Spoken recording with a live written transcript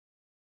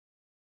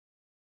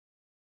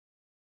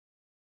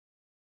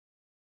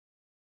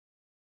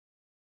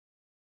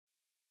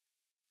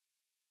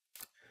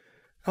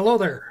Hello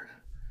there.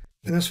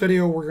 In this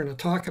video, we're going to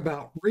talk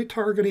about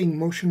retargeting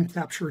motion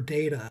capture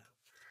data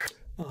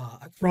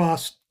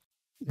across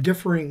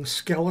differing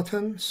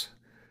skeletons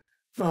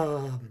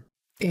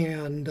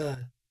and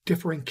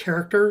differing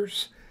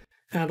characters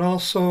and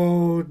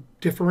also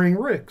differing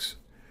rigs.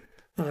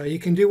 You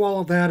can do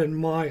all of that in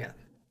Maya.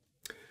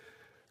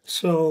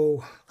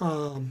 So,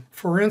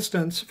 for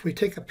instance, if we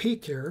take a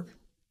peek here,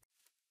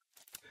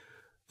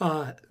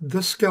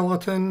 this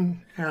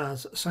skeleton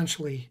has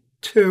essentially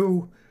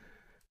two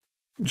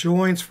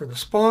joints for the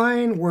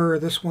spine, where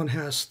this one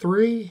has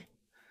three.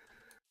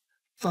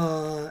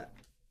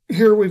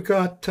 Here we've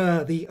got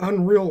the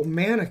Unreal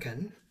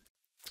mannequin.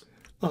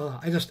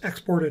 I just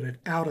exported it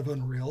out of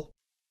Unreal.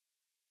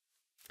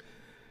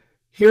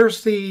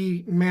 Here's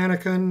the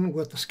mannequin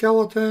with the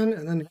skeleton,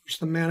 and then here's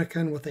the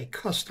mannequin with a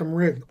custom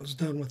rig that was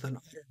done with an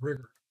auto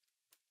rigger.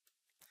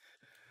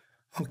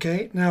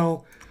 Okay,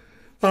 now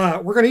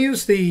we're going to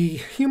use the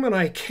Human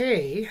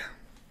IK,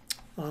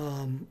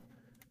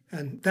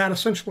 and that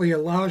essentially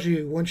allows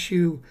you, once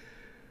you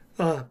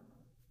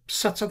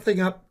set something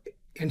up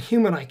in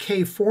Human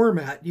IK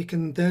format, you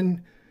can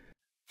then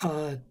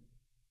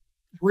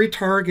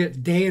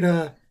retarget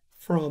data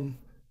from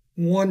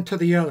one to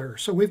the other.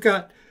 So we've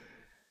got,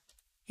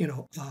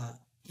 a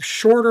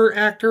shorter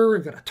actor,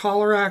 we've got a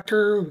taller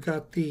actor, we've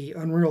got the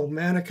Unreal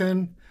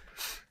mannequin,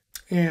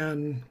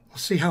 and we'll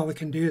see how we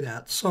can do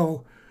that.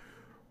 So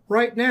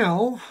right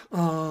now,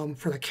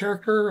 for the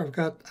character, I've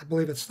got, I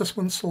believe it's this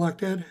one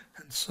selected,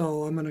 and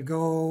so I'm going to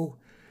go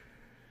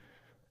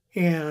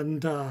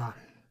and I'm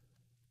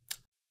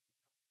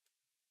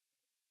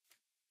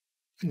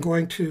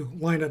going to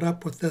line it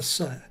up with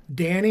this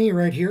Danny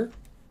right here.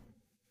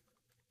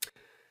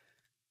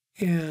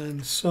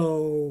 And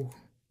so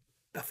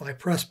if I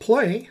press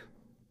play,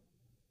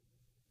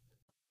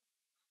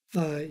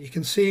 you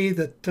can see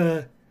that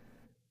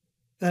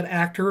that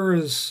actor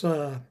is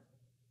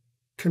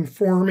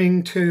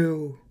conforming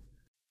to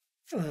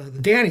the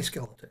Danny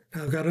skeleton.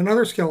 Now I've got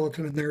another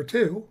skeleton in there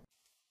too.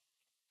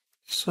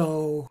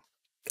 So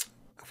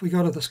if we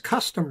go to this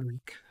custom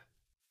rig,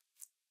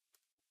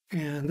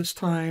 and this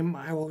time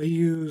I will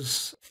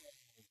use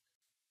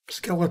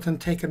skeleton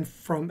taken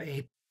from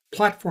a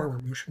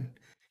platformer motion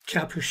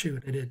capture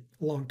shoot I did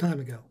a long time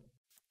ago.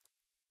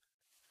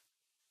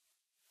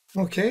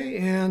 Okay,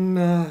 and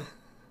let's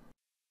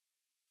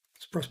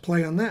press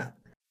play on that.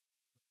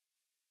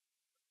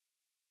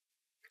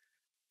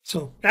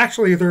 So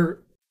actually, they're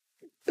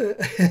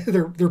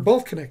they're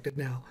both connected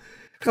now.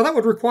 Now that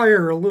would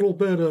require a little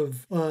bit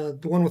of the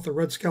one with the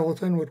red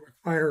skeleton would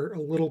require a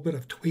little bit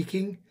of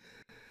tweaking.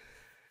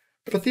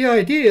 But the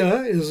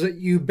idea is that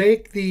you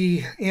bake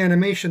the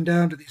animation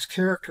down to these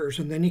characters,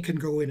 and then you can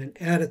go in and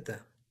edit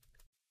them.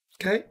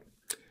 Okay.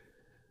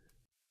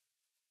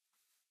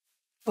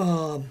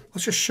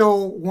 Let's just show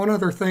one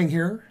other thing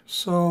here.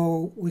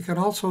 So we can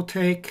also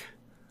take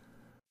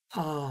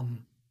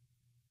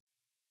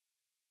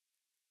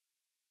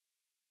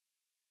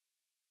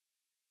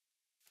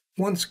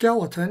one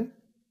skeleton,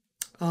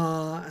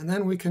 and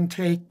then we can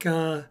take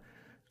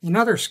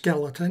another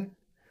skeleton.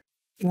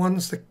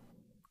 One's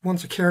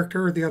a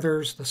character, the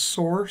other's the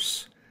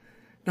source.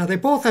 Now they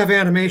both have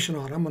animation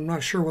on them. I'm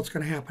not sure what's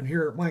going to happen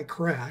here. It might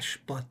crash,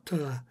 but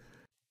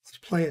let's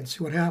play it and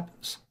see what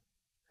happens.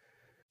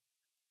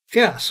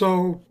 Yeah,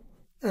 so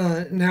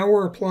now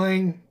we're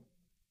applying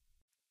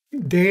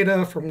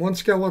data from one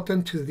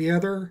skeleton to the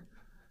other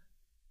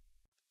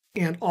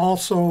and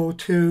also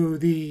to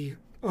the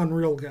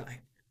Unreal guy.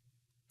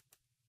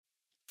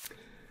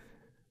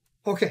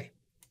 Okay,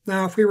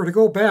 now if we were to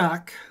go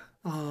back,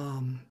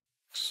 let's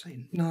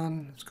say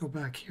none, let's go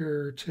back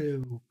here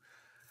to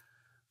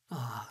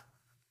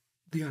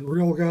the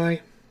Unreal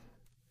guy.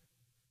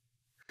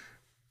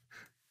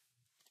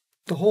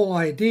 The whole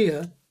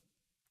idea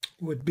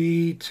would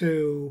be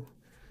to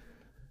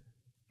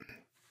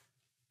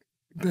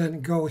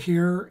then go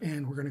here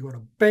and we're going to go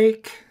to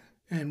bake,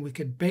 and we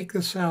could bake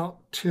this out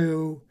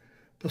to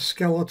the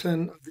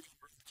skeleton of the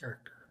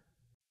character.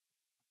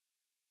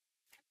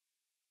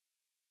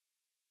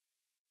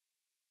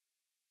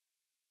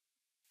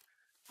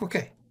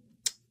 Okay,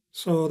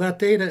 so that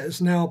data is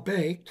now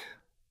baked,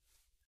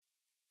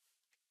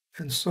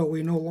 and so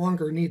we no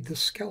longer need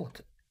this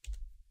skeleton.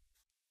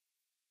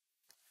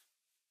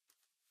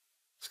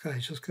 This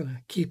guy's just going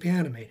to keep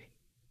animating.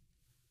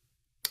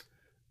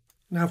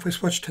 Now if we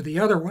switch to the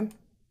other one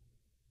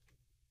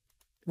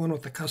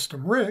with the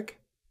custom rig,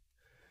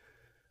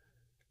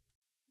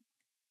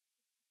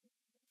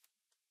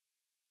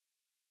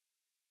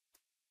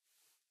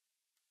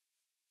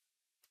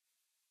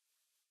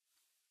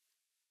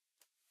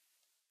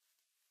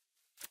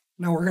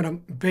 now we're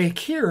going to bake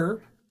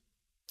here,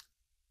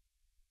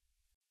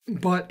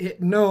 but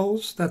it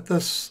knows that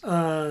this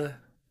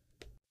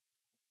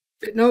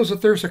it knows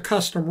that there's a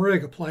custom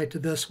rig applied to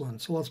this one.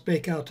 So let's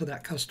bake out to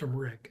that custom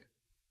rig.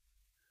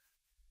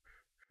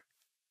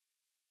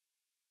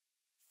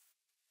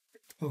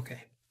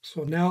 Okay,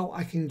 so now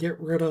I can get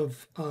rid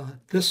of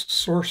this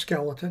source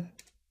skeleton.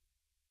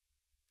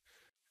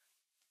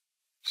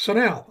 So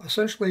now,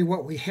 essentially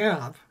what we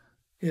have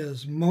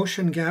is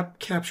motion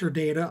capture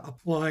data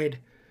applied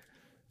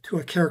to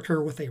a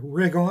character with a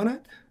rig on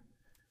it.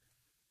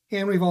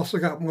 And we've also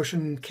got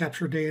motion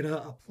capture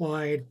data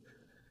applied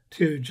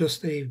to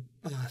just a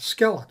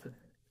skeleton.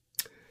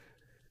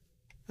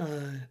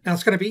 Now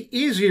it's going to be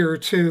easier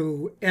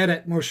to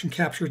edit motion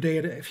capture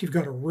data if you've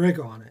got a rig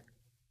on it.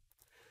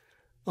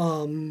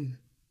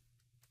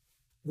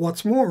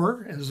 What's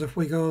more is if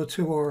we go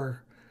to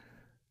our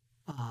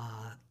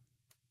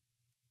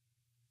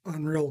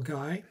Unreal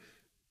guy,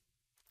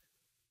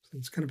 so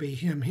it's going to be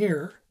him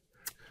here,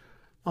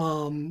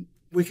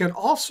 we can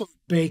also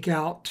bake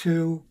out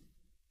to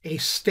a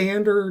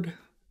standard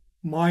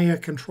Maya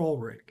control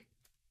rig.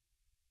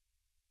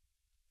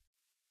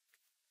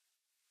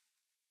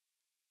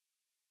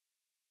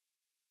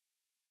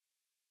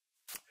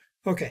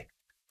 Okay,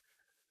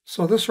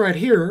 so this right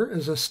here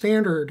is a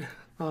standard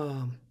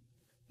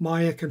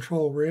Maya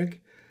control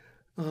rig.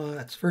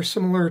 It's very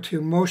similar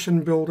to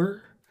Motion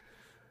Builder.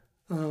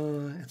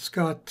 It's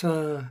got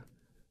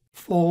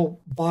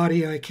full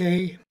body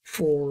IK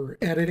for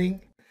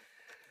editing.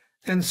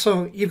 And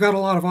so you've got a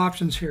lot of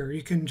options here.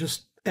 You can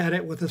just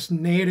edit with this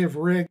native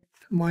rig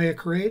Maya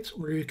creates,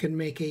 or you can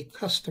make a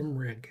custom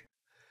rig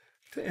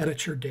to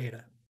edit your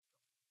data.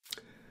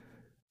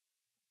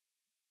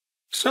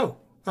 So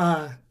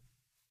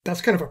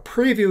that's kind of a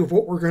preview of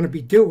what we're going to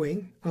be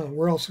doing.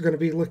 We're also going to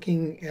be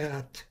looking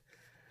at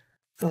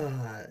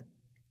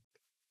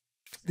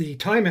the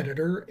time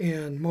editor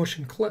and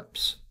motion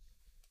clips.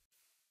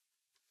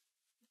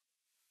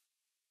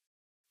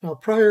 Now,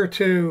 prior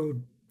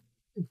to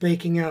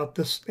baking out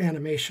this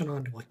animation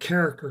onto a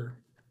character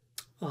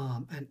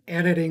and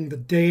editing the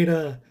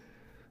data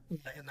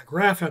in the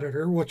graph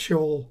editor,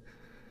 the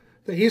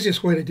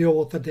easiest way to deal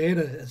with the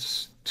data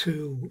is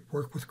to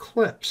work with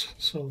clips.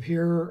 So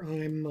here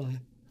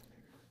I'm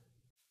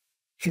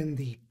in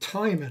the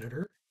time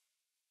editor,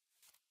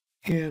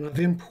 and I've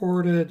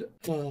imported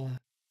a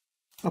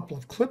couple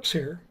of clips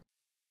here.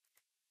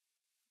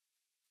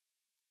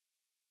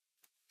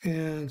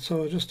 And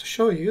so just to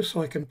show you,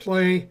 so I can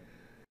play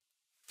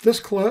this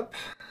clip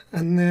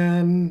and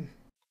then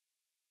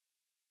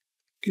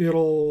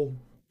it'll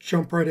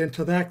jump right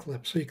into that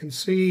clip. So you can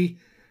see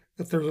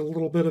that there's a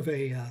little bit of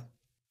a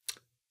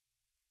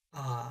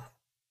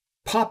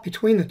pop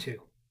between the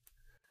two.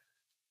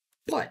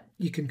 But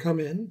you can come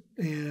in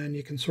and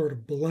you can sort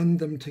of blend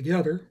them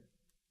together.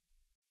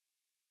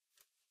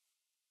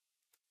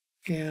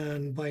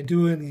 And by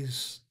doing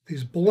these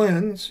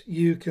blends,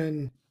 you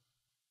can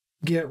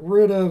get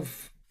rid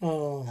of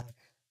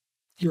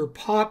your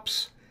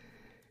pops,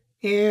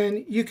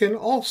 and you can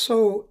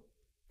also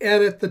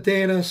edit the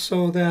data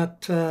so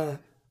that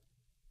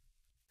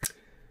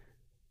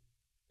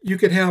you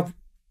could have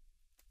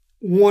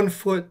one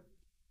foot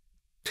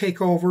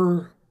take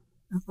over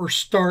or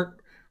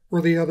start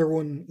where the other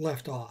one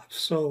left off.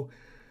 So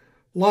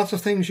lots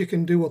of things you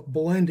can do with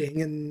blending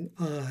and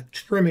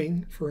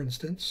trimming, for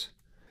instance.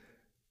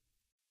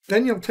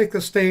 Then you'll take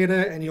this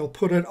data and you'll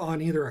put it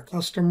on either a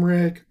custom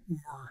rig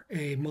or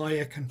a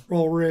Maya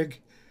control rig,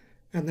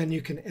 and then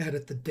you can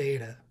edit the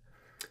data.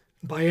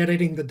 By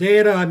editing the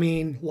data, I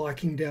mean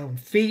locking down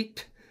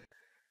feet,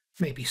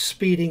 maybe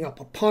speeding up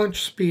a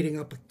punch, speeding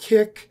up a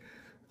kick,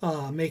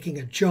 making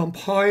a jump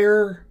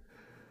higher,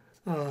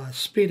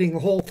 speeding the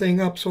whole thing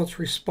up so it's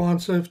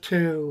responsive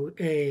to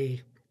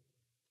a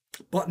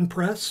button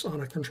press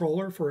on a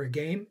controller for a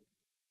game.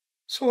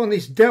 So in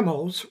these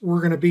demos,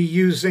 we're going to be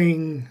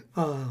using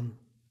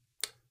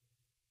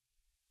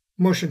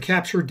motion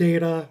capture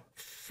data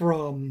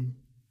from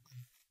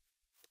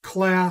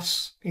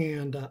class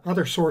and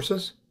other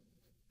sources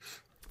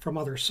from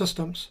other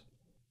systems.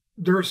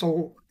 There's a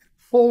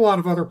whole lot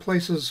of other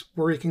places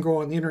where you can go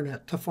on the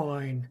internet to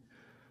find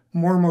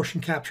more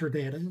motion capture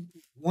data.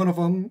 One of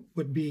them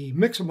would be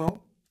Mixamo.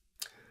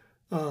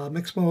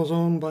 Mixamo is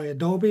owned by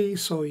Adobe,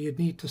 so you'd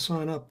need to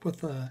sign up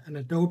with an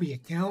Adobe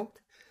account.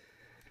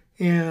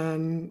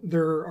 And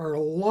there are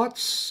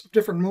lots of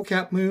different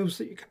mocap moves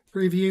that you can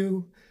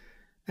preview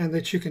and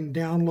that you can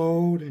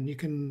download and you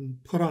can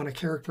put on a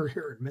character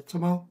here at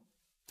Mixamo.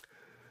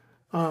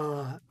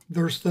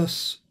 There's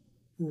this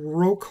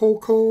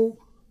Rococo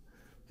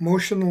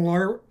motion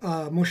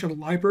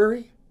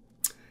library.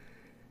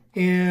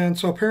 And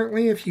so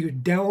apparently if you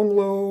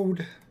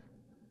download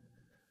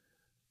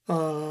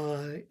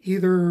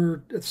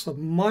either it's the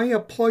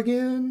Maya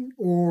plugin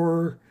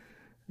or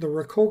the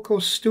Rococo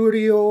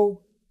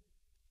Studio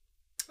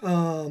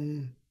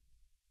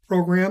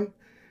program,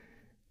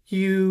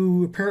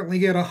 you apparently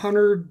get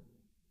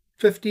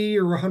 150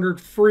 or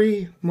 100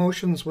 free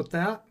motions with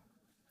that.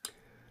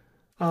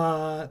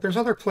 There's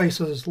other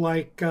places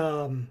like,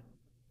 let's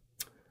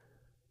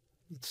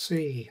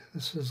see,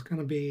 this is going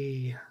to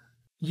be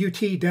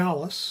UT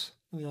Dallas.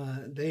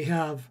 They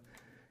have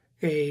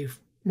a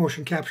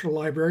motion capture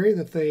library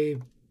that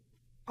they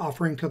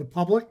offering to the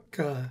public.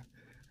 I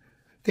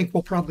think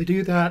we'll probably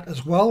do that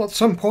as well at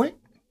some point.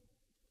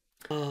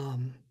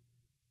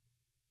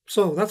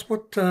 So that's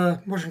what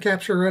motion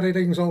capture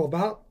editing is all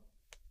about.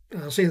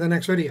 I'll see you in the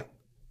next video.